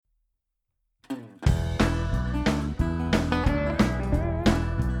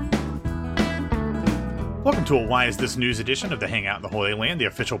Welcome to a Why Is This News edition of the Hangout in the Holy Land, the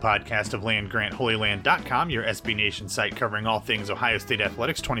official podcast of LandGrantHolyLand.com, your SB Nation site covering all things Ohio State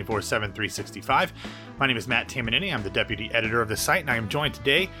athletics 24/7, 365. My name is Matt Tamanini. I'm the deputy editor of the site, and I am joined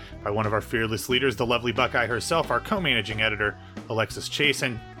today by one of our fearless leaders, the lovely Buckeye herself, our co-managing editor, Alexis Chase.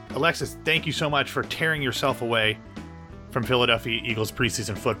 And Alexis, thank you so much for tearing yourself away from Philadelphia Eagles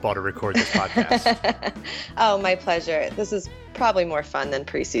preseason football to record this podcast. Oh, my pleasure. This is probably more fun than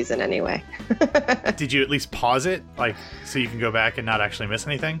preseason anyway. Did you at least pause it, so you can go back and not actually miss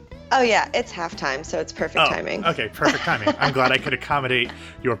anything? Oh, yeah. It's halftime, so it's perfect timing. Okay, perfect timing. I'm glad I could accommodate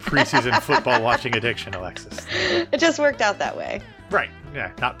your preseason football watching addiction, Alexis. It just worked out that way. Right.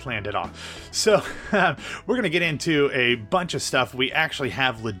 Yeah, not planned at all. So we're going to get into a bunch of stuff. We actually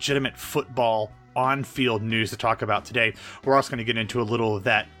have legitimate football on-field news to talk about today. We're also going to get into a little of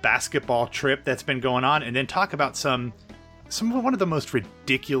that basketball trip that's been going on, and then talk about one of the most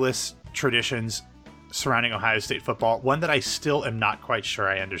ridiculous traditions surrounding Ohio State football, one that I still am not quite sure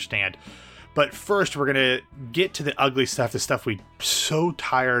I understand. But first, we're going to get to the ugly stuff, the stuff we're so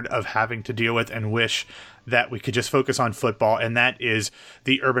tired of having to deal with and wish that we could just focus on football, and that is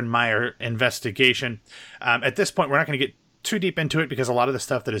the Urban Meyer investigation. At this point, we're not going to get too deep into it because a lot of the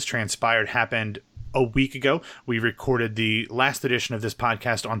stuff that has transpired happened a week ago. We recorded the last edition of this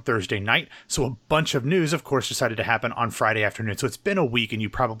podcast on Thursday night, so a bunch of news, of course, decided to happen on Friday afternoon. So it's been a week, and you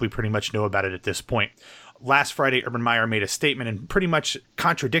probably pretty much know about it at this point. Last Friday, Urban Meyer made a statement and pretty much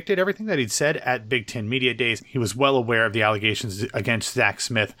contradicted everything that he'd said at Big Ten Media Days. He was well aware of the allegations against Zach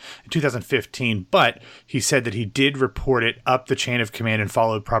Smith in 2015, but he said that he did report it up the chain of command and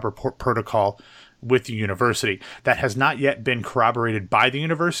followed proper protocol with the university. That has not yet been corroborated by the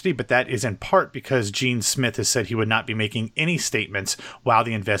university, but that is in part because Gene Smith has said he would not be making any statements while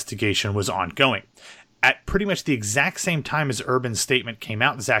the investigation was ongoing. At pretty much the exact same time as Urban's statement came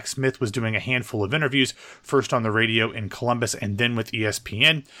out, Zach Smith was doing a handful of interviews, first on the radio in Columbus and then with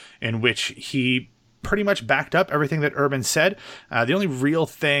ESPN, in which he pretty much backed up everything that Urban said. The only real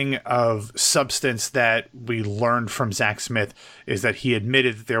thing of substance that we learned from Zach Smith is that he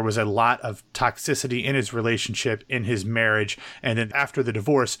admitted that there was a lot of toxicity in his relationship, in his marriage, and then after the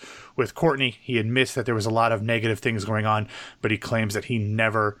divorce with Courtney, he admits that there was a lot of negative things going on, but he claims that he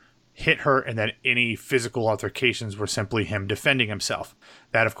never hit her and that any physical altercations were simply him defending himself.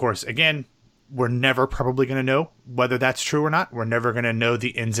 That, of course, again, we're never probably going to know whether that's true or not. We're never going to know the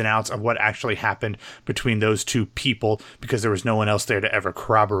ins and outs of what actually happened between those two people because there was no one else there to ever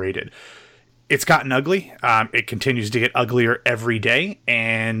corroborate it. It's gotten ugly. It continues to get uglier every day,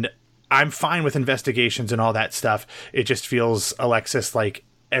 and I'm fine with investigations and all that stuff. It just feels, Alexis, like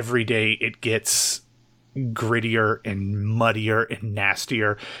every day it gets grittier and muddier and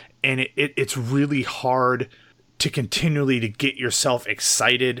nastier, and it's really hard to continually to get yourself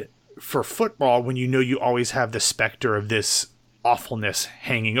excited for football when you know you always have the specter of this awfulness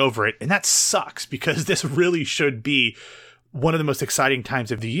hanging over it. And that sucks because this really should be one of the most exciting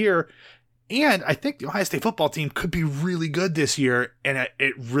times of the year. And I think the Ohio State football team could be really good this year. And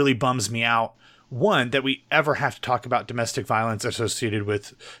it really bums me out, one, that we ever have to talk about domestic violence associated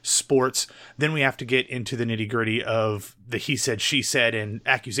with sports. Then we have to get into the nitty gritty of the he said, she said, and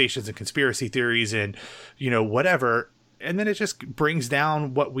accusations and conspiracy theories and, whatever. And then it just brings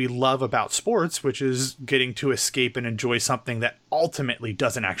down what we love about sports, which is getting to escape and enjoy something that ultimately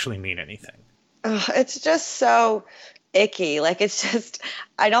doesn't actually mean anything. Oh, it's just so icky.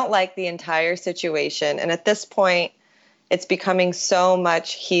 I don't like the entire situation. And at this point, it's becoming so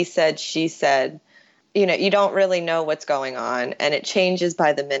much he said, she said. You don't really know what's going on, and it changes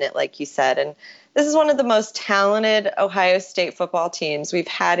by the minute, like you said. And this is one of the most talented Ohio State football teams we've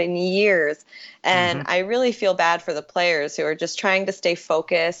had in years. And I really feel bad for the players who are just trying to stay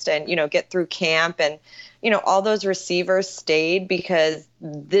focused and, get through camp. And, all those receivers stayed because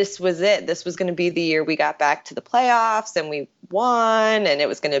this was it. This was going to be the year we got back to the playoffs and we won and it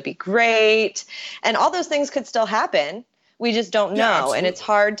was going to be great. And all those things could still happen. We just don't know. Yeah, and it's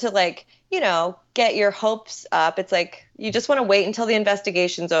hard to get your hopes up. It's like you just want to wait until the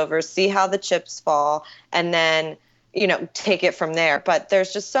investigation's over, see how the chips fall, and then, take it from there. But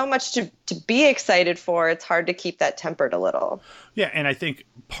there's just so much to be excited for. It's hard to keep that tempered a little. Yeah, and I think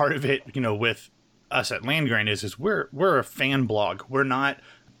part of it, with us at Land Grant is we're a fan blog. We're not,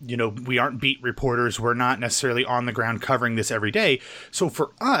 we aren't beat reporters. We're not necessarily on the ground covering this every day. So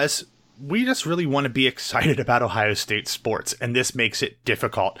for us, we just really want to be excited about Ohio State sports, and this makes it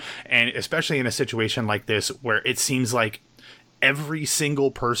difficult. And especially in a situation like this where it seems like every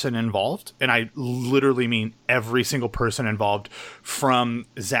single person involved, and I literally mean every single person involved, from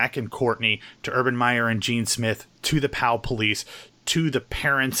Zach and Courtney to Urban Meyer and Gene Smith to the Powell police to the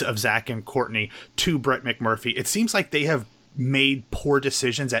parents of Zach and Courtney, to Brett McMurphy. It seems like they have made poor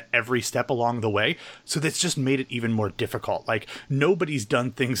decisions at every step along the way. So that's just made it even more difficult. Like, nobody's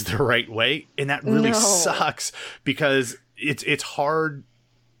done things the right way. And that really sucks, because it's hard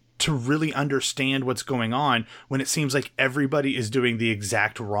to really understand what's going on when it seems like everybody is doing the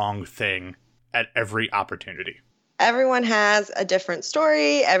exact wrong thing at every opportunity. Everyone has a different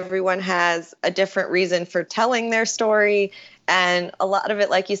story. Everyone has a different reason for telling their story. And a lot of it,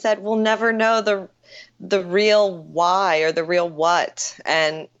 like you said, we'll never know the real why or the real what.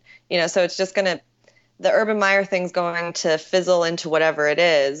 And, so it's just the Urban Meyer thing's going to fizzle into whatever it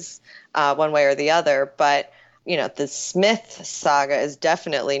is, one way or the other. But, the Smith saga is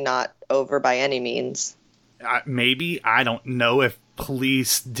definitely not over by any means. Maybe. I don't know if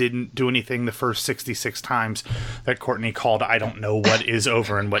police didn't do anything the first 66 times that Courtney called. I don't know what is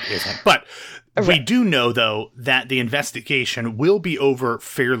over and what isn't. But we do know, though, that the investigation will be over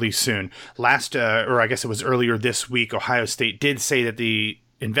fairly soon. Or I guess it was earlier this week, Ohio State did say that the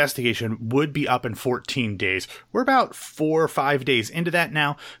investigation would be up in 14 days. We're about 4 or 5 days into that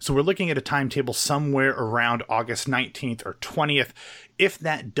now, so we're looking at a timetable somewhere around August 19th or 20th. If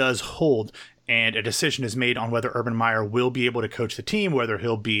that does hold, and a decision is made on whether Urban Meyer will be able to coach the team, whether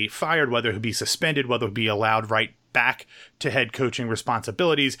he'll be fired, whether he'll be suspended, whether he'll be allowed right back to head coaching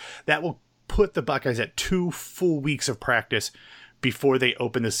responsibilities, that will put the Buckeyes at 2 full weeks of practice before they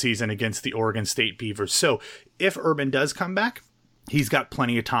open the season against the Oregon State Beavers. So if Urban does come back, he's got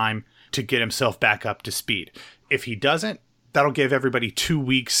plenty of time to get himself back up to speed. If he doesn't, that'll give everybody 2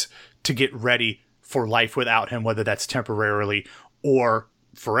 weeks to get ready for life without him, whether that's temporarily or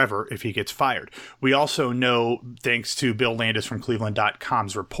forever if he gets fired. We also know, thanks to Bill Landis from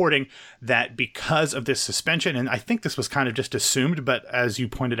Cleveland.com's reporting, that because of this suspension, and I think this was kind of just assumed, but as you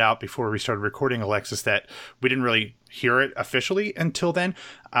pointed out before we started recording, Alexis, that we didn't really hear it officially until then,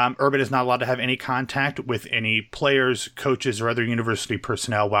 Urban is not allowed to have any contact with any players, coaches, or other university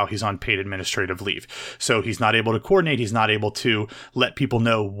personnel while he's on paid administrative leave. So he's not able to coordinate, he's not able to let people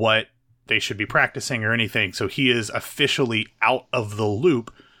know what they should be practicing or anything. So he is officially out of the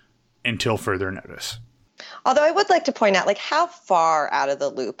loop until further notice. Although I would like to point out, how far out of the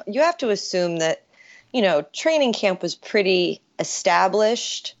loop? You have to assume that, training camp was pretty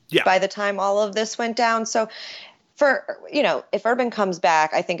established by the time all of this went down. So if Urban comes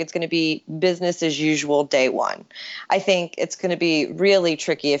back, I think it's going to be business as usual day one. I think it's going to be really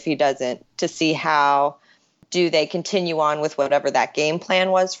tricky if he doesn't, to see how do they continue on with whatever that game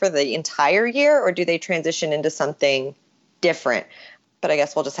plan was for the entire year, or do they transition into something different? But I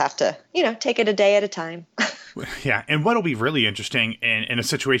guess we'll just have to, take it a day at a time. Yeah. And what'll be really interesting in a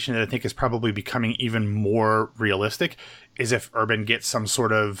situation that I think is probably becoming even more realistic is if Urban gets some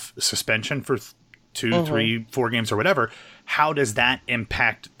sort of suspension for 2, 3, 4 games or whatever. How does that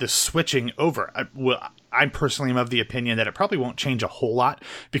impact the switching over? I personally am of the opinion that it probably won't change a whole lot,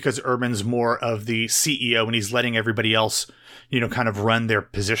 because Urban's more of the CEO and he's letting everybody else, kind of run their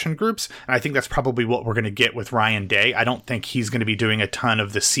position groups. And I think that's probably what we're going to get with Ryan Day. I don't think he's going to be doing a ton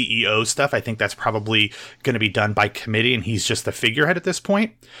of the CEO stuff. I think that's probably going to be done by committee and he's just the figurehead at this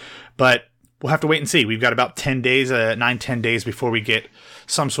point. But we'll have to wait and see. We've got about 10 days, 9-10 days before we get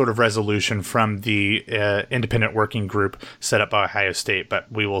some sort of resolution from the independent working group set up by Ohio State, but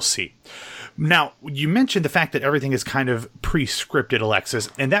we will see. Now, you mentioned the fact that everything is kind of pre-scripted, Alexis,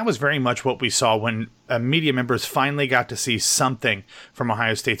 and that was very much what we saw when media members finally got to see something from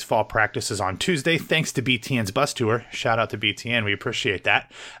Ohio State's fall practices on Tuesday, thanks to BTN's bus tour. Shout out to BTN. We appreciate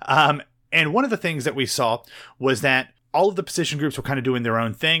that. And one of the things that we saw was that all of the position groups were kind of doing their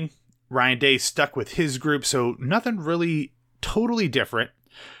own thing. Ryan Day stuck with his group, so nothing really totally different.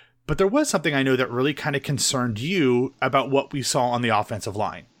 But there was something I know that really kind of concerned you about what we saw on the offensive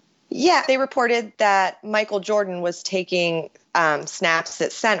line. Yeah, they reported that Michael Jordan was taking snaps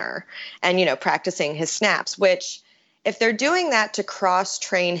at center and, practicing his snaps, which if they're doing that to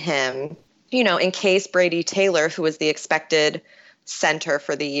cross-train him, in case Brady Taylor, who was the expected center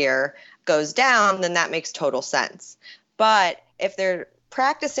for the year, goes down, then that makes total sense. But if they're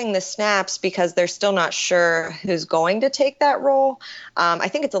practicing the snaps because they're still not sure who's going to take that role, I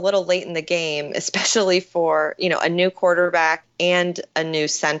think it's a little late in the game, especially for, a new quarterback and a new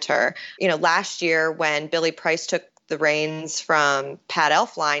center. Last year when Billy Price took the reins from Pat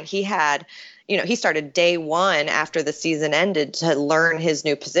Elflein, he had, he started day one after the season ended to learn his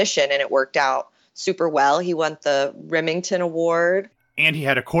new position, and it worked out super well. He won the Remington Award. And he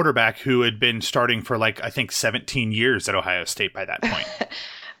had a quarterback who had been starting for 17 years at Ohio State by that point.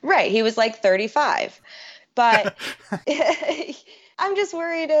 Right. He was 35. But I'm just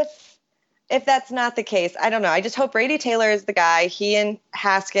worried if that's not the case, I don't know. I just hope Brady Taylor is the guy. He and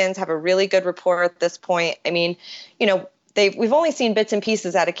Haskins have a really good rapport at this point. I mean, we've only seen bits and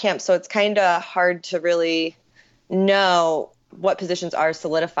pieces out of camp, so it's kind of hard to really know what positions are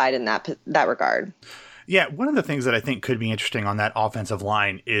solidified in that regard. Yeah, one of the things that I think could be interesting on that offensive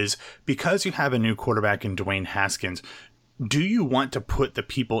line is because you have a new quarterback in Dwayne Haskins, do you want to put the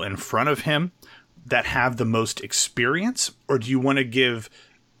people in front of him that have the most experience, or do you want to give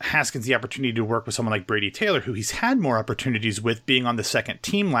Haskins the opportunity to work with someone like Brady Taylor, who he's had more opportunities with being on the second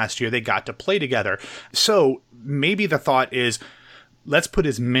team last year? They got to play together. So maybe the thought is, let's put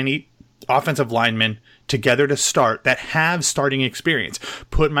as many offensive linemen together to start that have starting experience.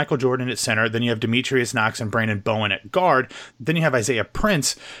 Put Michael Jordan at center, then you have Demetrius Knox and Brandon Bowen at guard, then you have Isaiah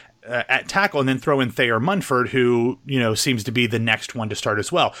Prince at tackle, and then throw in Thayer Munford, who, seems to be the next one to start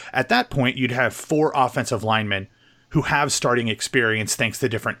as well. At that point, you'd have 4 offensive linemen who have starting experience thanks to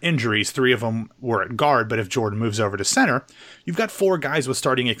different injuries. 3 of them were at guard, but if Jordan moves over to center, you've got 4 guys with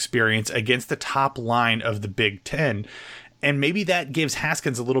starting experience against the top line of the Big Ten. And maybe that gives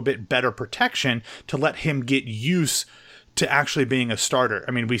Haskins a little bit better protection to let him get used to actually being a starter.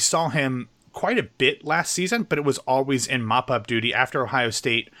 I mean, we saw him quite a bit last season, but it was always in mop-up duty after Ohio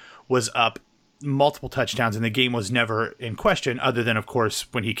State was up multiple touchdowns, and the game was never in question, other than, of course,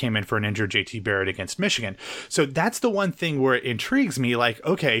 when he came in for an injured JT Barrett against Michigan. So that's the one thing where it intrigues me, like,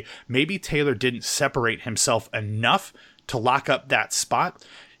 okay, maybe Taylor didn't separate himself enough to lock up that spot.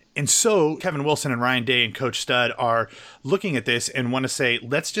 And so Kevin Wilson and Ryan Day and Coach Stud are looking at this and want to say,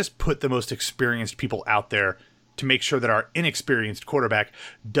 let's just put the most experienced people out there to make sure that our inexperienced quarterback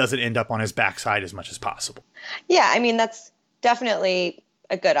doesn't end up on his backside as much as possible. Yeah, I mean, that's definitely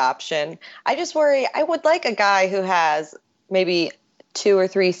a good option. I just worry, I would like a guy who has maybe 2 or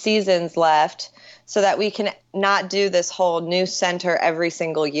 3 seasons left so that we can not do this whole new center every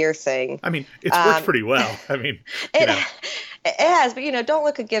single year thing. I mean, it's worked pretty well. I mean, it has, but don't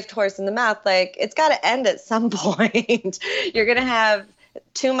look a gift horse in the mouth. Like, it's got to end at some point. You're going to have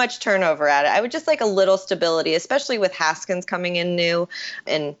too much turnover at it. I would just like a little stability, especially with Haskins coming in new,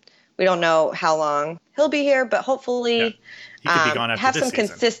 and we don't know how long he'll be here, but hopefully he could be gone after have this some season.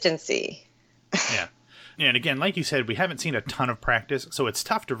 Consistency. Yeah. And again, like you said, we haven't seen a ton of practice, so it's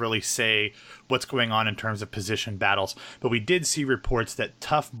tough to really say what's going on in terms of position battles. But we did see reports that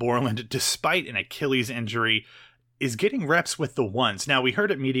Tuf Borland, despite an Achilles injury, is getting reps with the ones. Now, we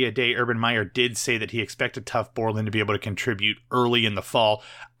heard at Media Day, Urban Meyer did say that he expected Tuf Borland to be able to contribute early in the fall.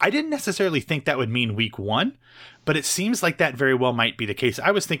 I didn't necessarily think that would mean week 1, but it seems like that very well might be the case.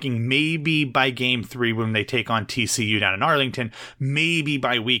 I was thinking maybe by game 3 when they take on TCU down in Arlington, maybe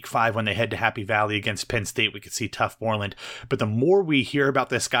by week 5 when they head to Happy Valley against Penn State, we could see Tuf Borland. But the more we hear about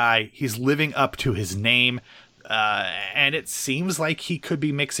this guy, he's living up to his name, and it seems like he could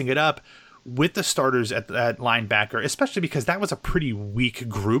be mixing it up with the starters at linebacker, especially because that was a pretty weak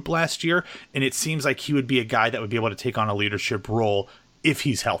group last year, and it seems like he would be a guy that would be able to take on a leadership role if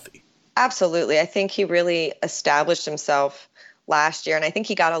he's healthy. Absolutely. I think he really established himself last year, and I think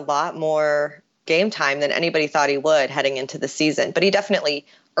he got a lot more game time than anybody thought he would heading into the season. But he definitely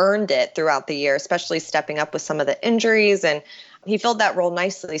earned it throughout the year, especially stepping up with some of the injuries, and he filled that role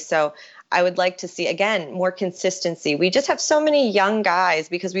nicely. So I would like to see, again, more consistency. We just have so many young guys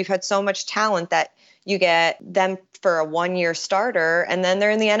because we've had so much talent that you get them for a 1-year starter and then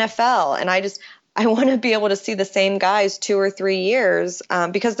they're in the NFL. And I want to be able to see the same guys 2 or 3 years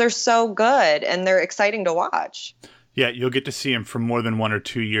because they're so good and they're exciting to watch. Yeah, you'll get to see him for more than 1 or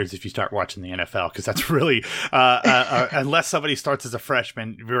 2 years if you start watching the NFL, because that's really, unless somebody starts as a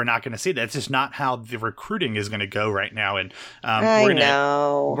freshman, we're not going to see that. It's just not how the recruiting is going to go right now. And we're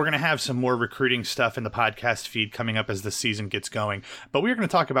going to have some more recruiting stuff in the podcast feed coming up as the season gets going. But we're going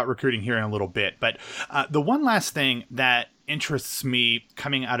to talk about recruiting here in a little bit. But the one last thing that interests me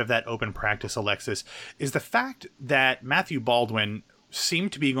coming out of that open practice, Alexis, is the fact that Matthew Baldwin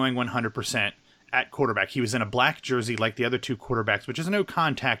seemed to be going 100% at quarterback. He was in a black jersey like the other 2 quarterbacks, which is a no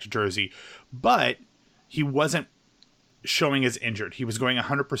contact jersey, but he wasn't showing as injured. He was going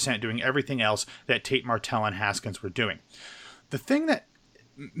 100%, doing everything else that Tate Martell and Haskins were doing. The thing that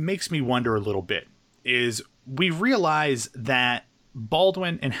makes me wonder a little bit is we realize that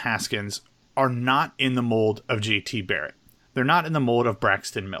Baldwin and Haskins are not in the mold of JT Barrett. They're not in the mold of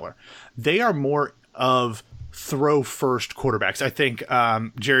Braxton Miller. They are more of throw-first quarterbacks. I think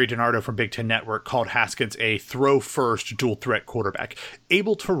Jerry DiNardo from Big Ten Network called Haskins a throw-first dual-threat quarterback,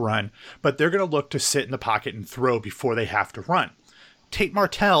 able to run, but they're going to look to sit in the pocket and throw before they have to run. Tate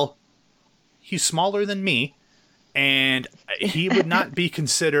Martell, he's smaller than me, and he would not be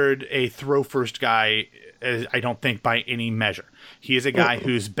considered a throw-first guy I don't think by any measure. He is a guy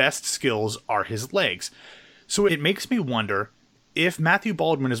whose best skills are his legs. So it makes me wonder if Matthew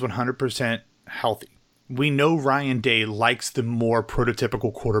Baldwin is 100% healthy. We know Ryan Day likes the more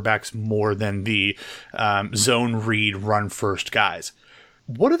prototypical quarterbacks more than the zone read, run first guys.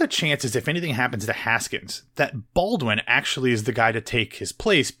 What are the chances, if anything happens to Haskins, that Baldwin actually is the guy to take his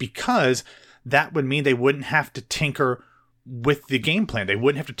place? Because that would mean they wouldn't have to tinker with the game plan. They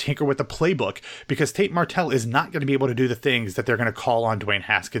wouldn't have to tinker with the playbook, because Tate Martell is not going to be able to do the things that they're going to call on Dwayne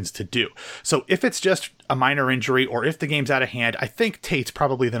Haskins to do. So if it's just a minor injury or if the game's out of hand, I think Tate's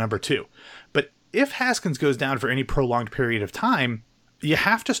probably the number 2. But if Haskins goes down for any prolonged period of time, you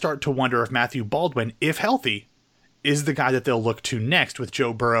have to start to wonder if Matthew Baldwin, if healthy, is the guy that they'll look to next, with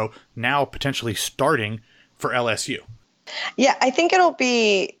Joe Burrow now potentially starting for LSU. Yeah, I think it'll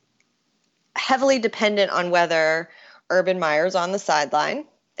be heavily dependent on whether Urban Meyer's on the sideline,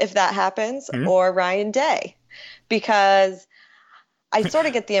 if that happens, or Ryan Day, because I sort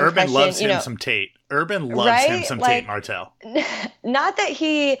of get the impression, Urban loves him some Tate. Urban loves him some Tate Martell. Not that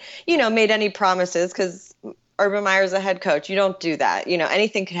he, made any promises, because Urban Meyer's a head coach. You don't do that.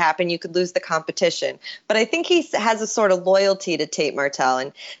 Anything could happen. You could lose the competition. But I think he has a sort of loyalty to Tate Martell,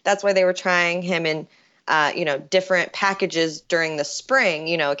 and that's why they were trying him in different packages during the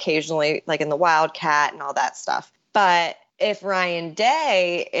spring, occasionally like in the Wildcat and all that stuff. But if Ryan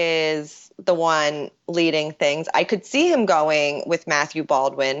Day is the one leading things, I could see him going with Matthew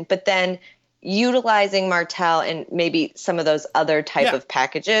Baldwin, but then utilizing Martell and maybe some of those other type of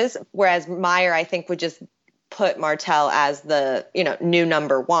packages. Whereas Meyer, I think, would just put Martell as the, new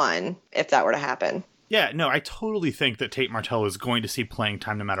number 1 if that were to happen. Yeah, no, I totally think that Tate Martell is going to see playing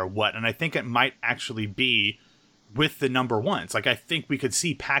time no matter what. And I think it might actually be with the number 1s. Like, I think we could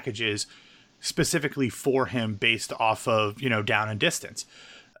see packages specifically for him based off of, down and distance.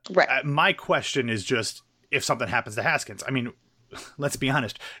 Right. My question is just if something happens to Haskins. I mean, let's be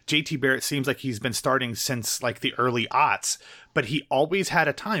honest. JT Barrett seems like he's been starting since like the early aughts, but he always had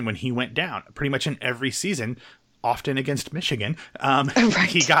a time when he went down pretty much in every season, often against Michigan. Right.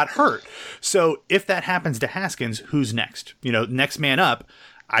 He got hurt. So if that happens to Haskins, who's next? Next man up.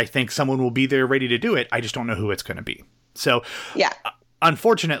 I think someone will be there ready to do it. I just don't know who it's going to be. So yeah.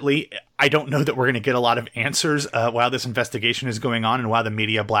 Unfortunately, I don't know that we're going to get a lot of answers while this investigation is going on and while the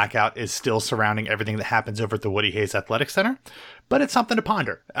media blackout is still surrounding everything that happens over at the Woody Hayes Athletic Center. But it's something to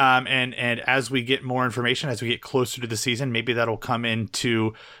ponder. And as we get more information, as we get closer to the season, maybe that'll come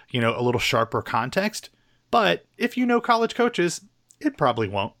into, a little sharper context. But if you know college coaches, it probably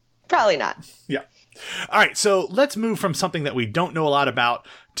won't. Probably not. Yeah. All right, so let's move from something that we don't know a lot about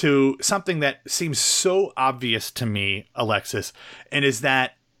to something that seems so obvious to me, Alexis, and is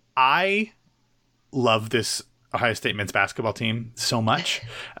that I love this Ohio State men's basketball team so much.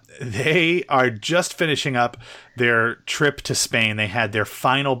 They are just finishing up their trip to Spain. They had their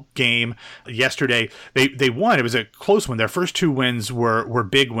final game yesterday. They won. It was a close one. Their first 2 wins were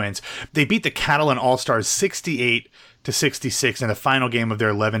big wins. They beat the Catalan All-Stars 68-66 in the final game of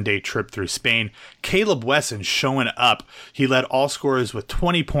their 11-day trip through Spain. Caleb Wesson showing up. He led all scorers with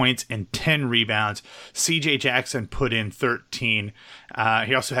 20 points and 10 rebounds. CJ Jackson put in 13.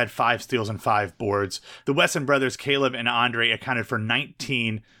 He also had 5 steals and 5 boards. The Wesson brothers, Caleb and Andre, accounted for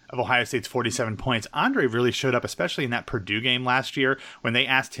 19 of Ohio State's 47 points. Andre really showed up, especially in that Purdue game last year when they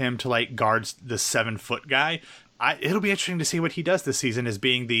asked him to guard the 7-foot guy. It'll be interesting to see what he does this season as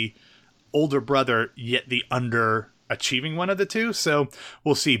being the older brother, yet the underachieving one of the two. So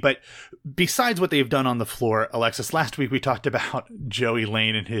we'll see. But besides what they've done on the floor, Alexis, last week we talked about Joey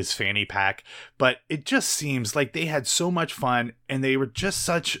Lane and his fanny pack, but it just seems like they had so much fun and they were just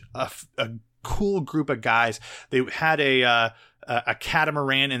such a cool group of guys. They had a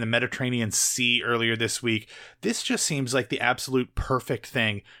catamaran in the Mediterranean Sea earlier this week. This just seems like the absolute perfect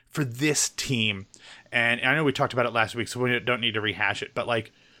thing for this team. And I know we talked about it last week, so we don't need to rehash it. But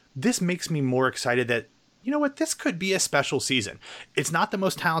this makes me more excited that, you know what, this could be a special season. It's not the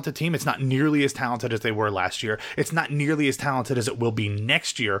most talented team. It's not nearly as talented as they were last year. It's not nearly as talented as it will be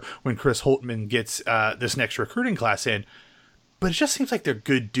next year when Chris Holtmann gets this next recruiting class in. But it just seems like they're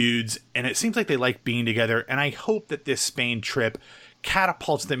good dudes, and it seems like they like being together. And I hope that this Spain trip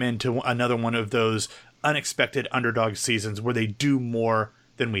catapults them into another one of those unexpected underdog seasons where they do more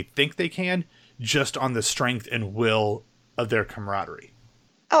than we think they can, just on the strength and will of their camaraderie.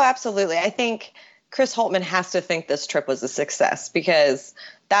 Oh, absolutely. I think Chris Holtmann has to think this trip was a success because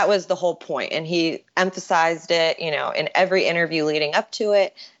that was the whole point. And he emphasized it, in every interview leading up to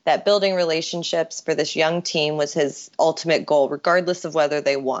it, that building relationships for this young team was his ultimate goal, regardless of whether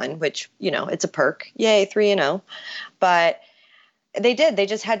they won, which, it's a perk. Yay, 3-0. But they did. They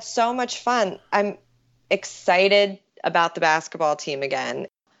just had so much fun. excited about the basketball team again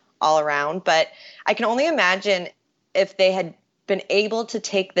all around. But I can only imagine if they had been able to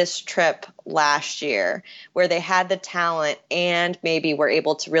take this trip last year where they had the talent and maybe were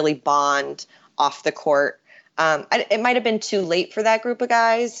able to really bond off the court. It might have been too late for that group of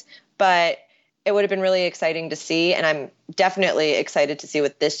guys, but it would have been really exciting to see. And I'm definitely excited to see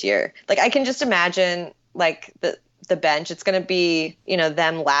what this year. Like, I can just imagine like the bench. It's going to be,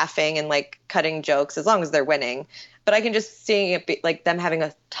 them laughing and like cutting jokes as long as they're winning. But I can just see it be like them having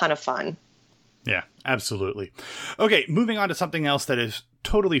a ton of fun. Yeah, absolutely. Okay, moving on to something else that is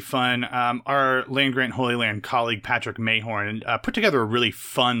totally fun. Our Land Grant Holy Land colleague Patrick Mayhorn put together a really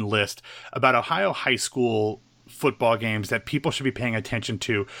fun list about Ohio high school football games that people should be paying attention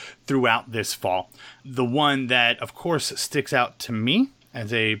to throughout this fall. The one that, of course, sticks out to me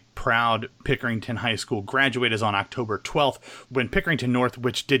as a proud Pickerington High School graduate is on October 12th, when Pickerington North,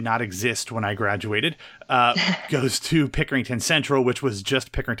 which did not exist when I graduated, goes to Pickerington Central, which was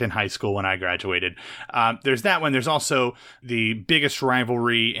just Pickerington High School when I graduated. There's that one. There's also the biggest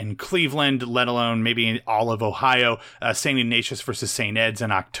rivalry in Cleveland, let alone maybe in all of Ohio, St. Ignatius versus St. Ed's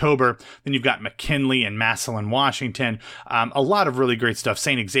in October. Then you've got McKinley and Massillon, Washington. A lot of really great stuff.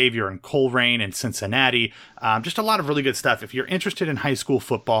 St. Xavier and Coleraine and Cincinnati. Just a lot of really good stuff. If you're interested in high school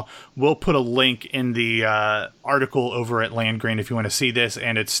football, we'll put a link in the article over at Land Grant if you want to see this,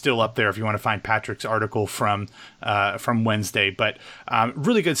 and it's still up there if you want to find Patrick's article from Wednesday. But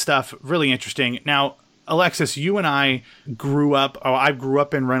really good stuff, really interesting. Now, Alexis, you and I grew up. I grew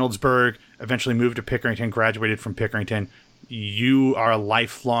up in Reynoldsburg, eventually moved to Pickerington, graduated from Pickerington. You are a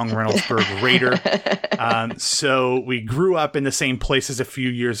lifelong Reynoldsburg Raider. So we grew up in the same places a few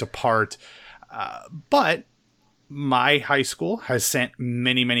years apart. But my high school has sent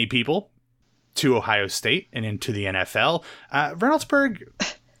many, many people to Ohio State and into the NFL. Reynoldsburg,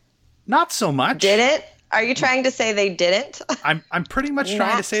 not so much. Didn't? Are you trying to say they didn't? I'm pretty much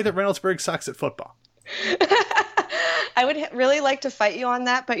trying to say that Reynoldsburg sucks at football. I would really like to fight you on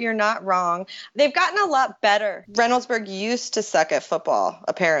that, but you're not wrong. They've gotten a lot better. Reynoldsburg used to suck at football,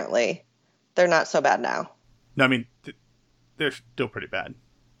 apparently. They're not so bad now. No, I mean, they're still pretty bad.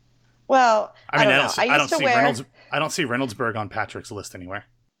 Well, I don't see Reynoldsburg on Patrick's list anywhere.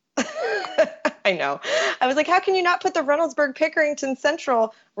 I know. I was like, how can you not put the Reynoldsburg Pickerington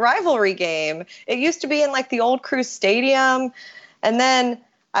Central rivalry game? It used to be in like the old Crew Stadium. And then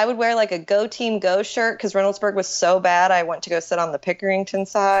I would wear like a Go Team Go shirt because Reynoldsburg was so bad. I went to go sit on the Pickerington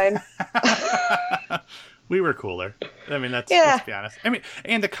side. We were cooler. I mean, let's be honest. I mean,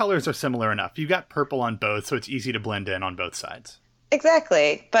 and the colors are similar enough. You got purple on both, so it's easy to blend in on both sides.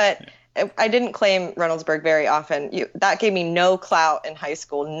 Exactly. But I didn't claim Reynoldsburg very often. That gave me no clout in high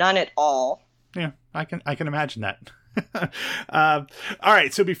school, none at all. Yeah, I can imagine that. All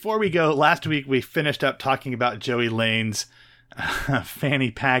right, so before we go, last week we finished up talking about Joey Lane's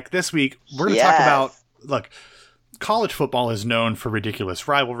fanny pack. This week we're going to talk about, look, college football is known for ridiculous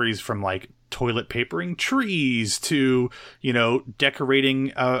rivalries, from like toilet papering trees to,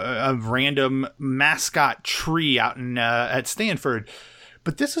 decorating a random mascot tree out in at Stanford.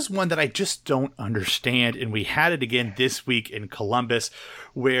 But this is one that I just don't understand, and we had it again this week in Columbus,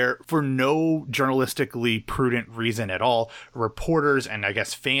 where for no journalistically prudent reason at all, reporters and I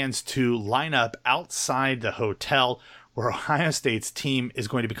guess fans to line up outside the hotel where Ohio State's team is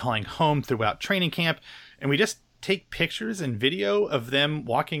going to be calling home throughout training camp, and we just take pictures and video of them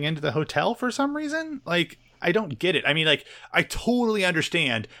walking into the hotel for some reason. Like, I don't get it. I mean, like, I totally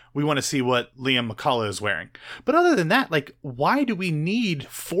understand we want to see what Liam McCullough is wearing. But other than that, like, why do we need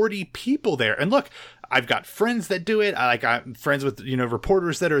 40 people there? And look, I've got friends that do it. I'm friends with,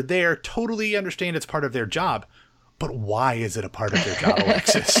 reporters that are there. Totally understand it's part of their job. But why is it a part of their job,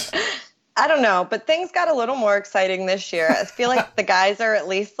 Alexis? I don't know, but things got a little more exciting this year. I feel like the guys are at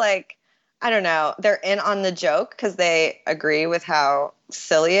least like, I don't know, they're in on the joke because they agree with how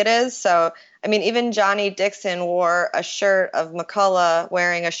silly it is. So, I mean, even Johnny Dixon wore a shirt of McCullough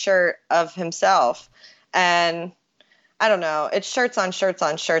wearing a shirt of himself. And I don't know, it's shirts on shirts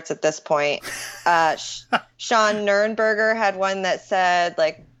on shirts at this point. Sean Nurnberger had one that said,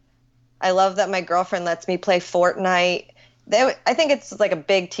 like, I love that my girlfriend lets me play Fortnite. I think it's like a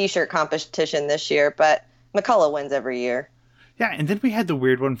big T-shirt competition this year, but McCullough wins every year. Yeah, and then we had the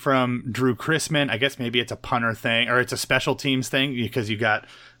weird one from Drew Chrisman. I guess maybe it's a punter thing, or it's a special teams thing, because you got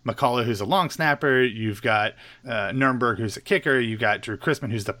McCullough, who's a long snapper. You've got Nurnberg, who's a kicker. You've got Drew Chrisman,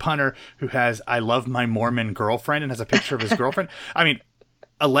 who's the punter, who has "I love my Mormon girlfriend" and has a picture of his girlfriend. I mean,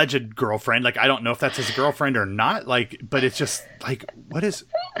 alleged girlfriend. Like, I don't know if that's his girlfriend or not. Like, but it's just like, what is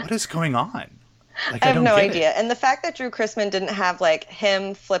going on? Like, I have no get idea. And the fact that Drew Chrisman didn't have like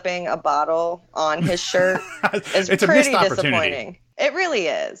him flipping a bottle on his shirt is it's pretty a missed opportunity. disappointing. It really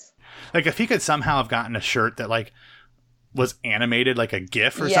is. Like, if he could somehow have gotten a shirt that like was animated like a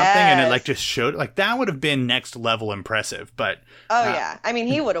GIF or something, and it like just showed, like, that would have been next level impressive. But yeah, I mean,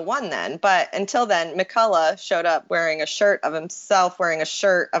 he would have won then. But until then, McCullough showed up wearing a shirt of himself, wearing a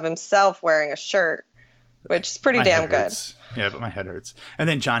shirt of himself, wearing a shirt, which is pretty damn good. Yeah, but my head hurts. And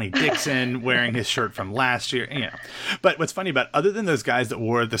then Johnny Dixon wearing his shirt from last year. You know. But what's funny about, other than those guys that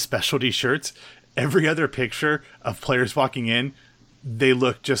wore the specialty shirts, every other picture of players walking in, they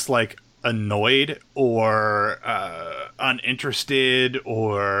look just like annoyed or uninterested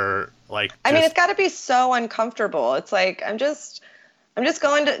or like. I mean, it's got to be so uncomfortable. It's like, I'm just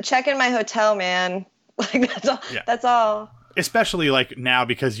going to check in my hotel, man. Like, that's all. Yeah. That's all. Especially like now,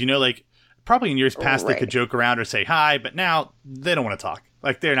 because, you know, like, probably in years past they could joke around or say hi, but now they don't want to talk.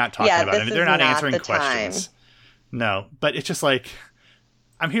 Like, they're not talking about it. They're not answering questions. No, but it's just like,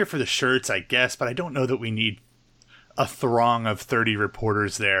 I'm here for the shirts, I guess, but I don't know that we need a throng of 30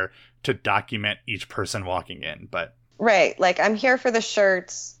 reporters there to document each person walking in. But right, like, I'm here for the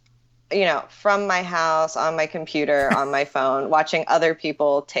shirts, you know, from my house, on my computer, on my phone, watching other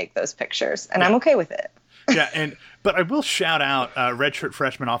people take those pictures, and I'm okay with it. Yeah, but I will shout out redshirt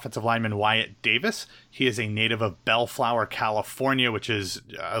freshman offensive lineman Wyatt Davis. He is a native of Bellflower, California, which is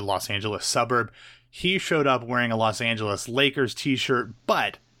a Los Angeles suburb. He showed up wearing a Los Angeles Lakers t-shirt,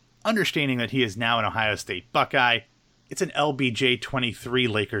 but understanding that he is now an Ohio State Buckeye, it's an LBJ 23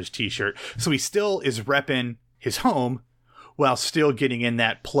 Lakers t-shirt. So he still is repping his home while still getting in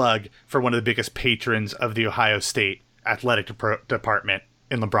that plug for one of the biggest patrons of the Ohio State athletic department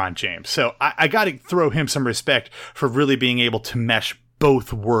in LeBron James. So I got to throw him some respect for really being able to mesh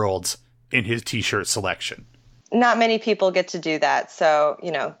both worlds in his t-shirt selection. Not many people get to do that. So,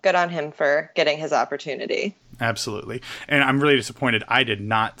 you know, good on him for getting his opportunity. Absolutely. And I'm really disappointed I did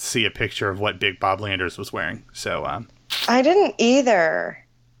not see a picture of what Big Bob Landers was wearing. So I didn't either.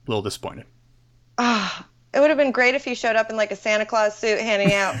 A little disappointed. It would have been great if you showed up in like a Santa Claus suit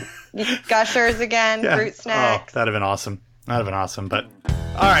handing out Gushers again, fruit snacks. Oh, that'd have been awesome. But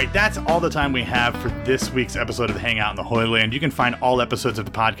all right, that's all the time we have for this week's episode of the Hangout in the Holy Land. You can find all episodes of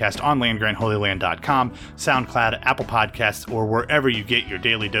the podcast on landgrantholyland.com, SoundCloud, Apple Podcasts, or wherever you get your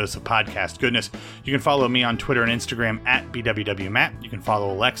daily dose of podcast goodness. You can follow me on Twitter and Instagram at BWWMatt. You can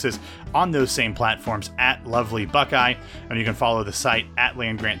follow Alexis on those same platforms at Lovely Buckeye, and you can follow the site at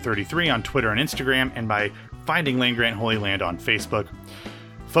LandGrant33 on Twitter and Instagram, and by finding Land Grant Holy Land on Facebook.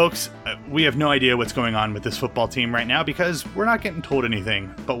 Folks, we have no idea what's going on with this football team right now because we're not getting told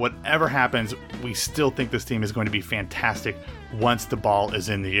anything. But whatever happens, we still think this team is going to be fantastic once the ball is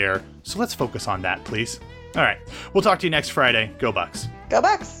in the air. So let's focus on that, please. All right, we'll talk to you next Friday. Go Bucks. Go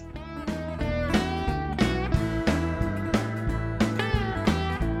Bucks.